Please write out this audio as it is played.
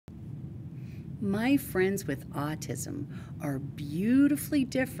My friends with autism are beautifully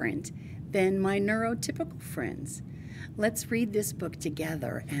different than my neurotypical friends. Let's read this book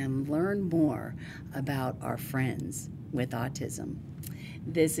together and learn more about our friends with autism.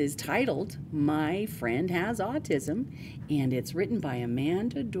 This is titled My Friend Has Autism, and it's written by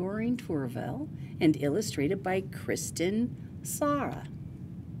Amanda Doering Tourvlle and illustrated by Kristen Sorra.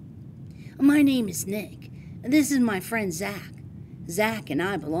 My name is Nick. This is my friend Zack. Zack and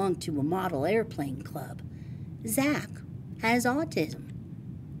I belong to a model airplane club. Zack has autism.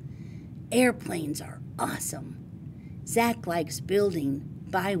 Airplanes are awesome. Zack likes building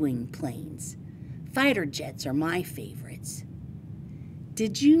bi-wing planes. Fighter jets are my favorites.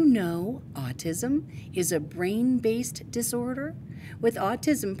 Did you know autism is a brain-based disorder? With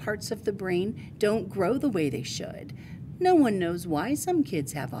autism, parts of the brain don't grow the way they should. No one knows why some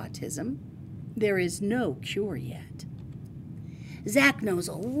kids have autism. There is no cure yet. Zack knows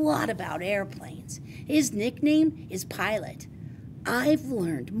a lot about airplanes. His nickname is Pilot. I've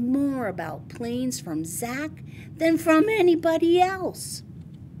learned more about planes from Zack than from anybody else.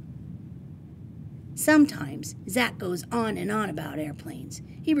 Sometimes Zack goes on and on about airplanes.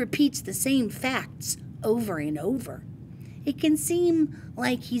 He repeats the same facts over and over. It can seem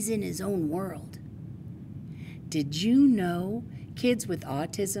like he's in his own world. Did you know kids with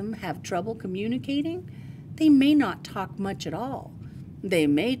autism have trouble communicating? They may not talk much at all. They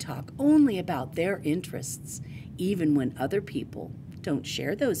may talk only about their interests, even when other people don't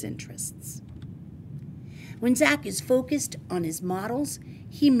share those interests. When Zack is focused on his models,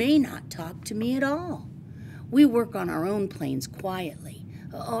 he may not talk to me at all. We work on our own planes quietly,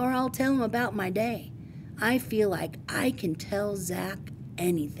 or I'll tell him about my day. I feel like I can tell Zack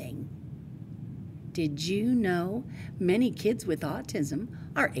anything. Did you know many kids with autism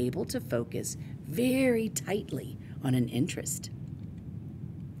are able to focus very tightly on an interest?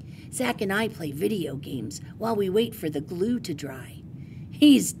 Zack and I play video games while we wait for the glue to dry.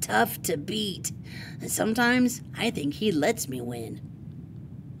 He's tough to beat. Sometimes I think he lets me win.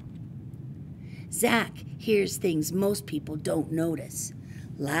 Zack hears things most people don't notice.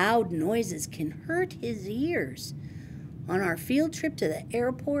 Loud noises can hurt his ears. On our field trip to the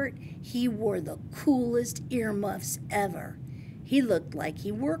airport, he wore the coolest earmuffs ever. He looked like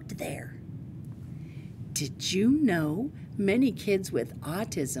he worked there. Did you know many kids with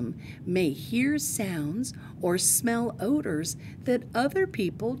autism may hear sounds or smell odors that other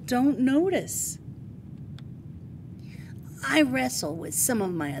people don't notice? I wrestle with some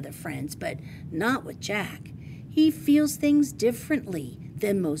of my other friends, but not with Jack. He feels things differently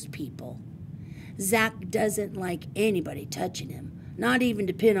than most people. Zack doesn't like anybody touching him, not even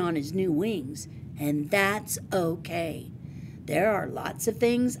to pin on his new wings, and that's okay. There are lots of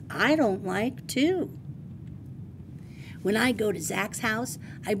things I don't like, too. When I go to Zack's house,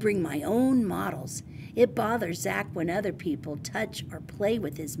 I bring my own models. It bothers Zack when other people touch or play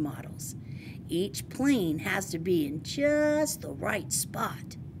with his models. Each plane has to be in just the right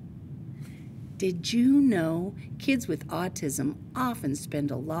spot. Did you know kids with autism often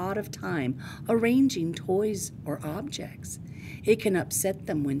spend a lot of time arranging toys or objects? It can upset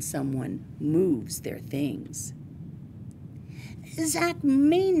them when someone moves their things. Zack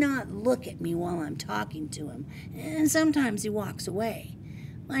may not look at me while I'm talking to him, and sometimes he walks away.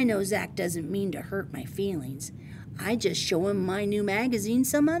 I know Zack doesn't mean to hurt my feelings. I just show him my new magazine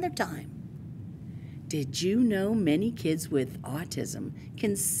some other time. Did you know many kids with autism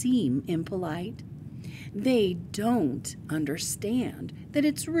can seem impolite? They don't understand that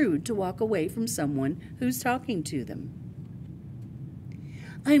it's rude to walk away from someone who's talking to them.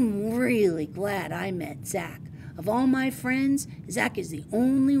 I'm really glad I met Zack. Of all my friends, Zack is the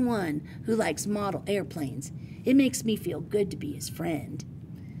only one who likes model airplanes. It makes me feel good to be his friend.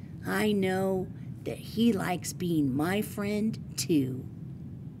 I know that he likes being my friend, too.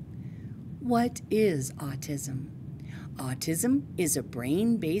 What is autism? Autism is a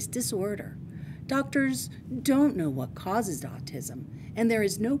brain-based disorder. Doctors don't know what causes autism, and there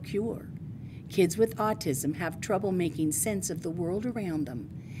is no cure. Kids with autism have trouble making sense of the world around them.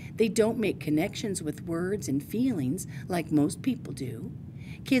 They don't make connections with words and feelings like most people do.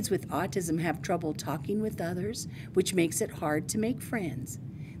 Kids with autism have trouble talking with others, which makes it hard to make friends.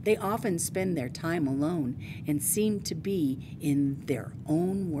 They often spend their time alone and seem to be in their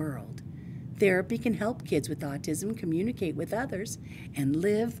own world. Therapy can help kids with autism communicate with others and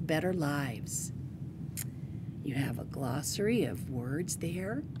live better lives. You have a glossary of words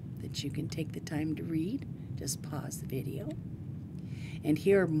there that you can take the time to read. Just pause the video. And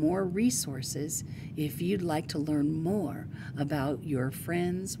here are more resources if you'd like to learn more about your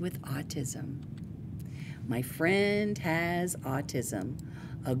friends with autism. My Friend Has Autism,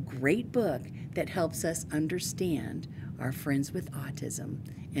 a great book that helps us understand our friends with autism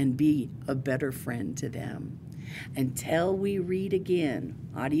and be a better friend to them. Until we read again,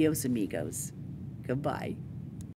 adios amigos. Goodbye.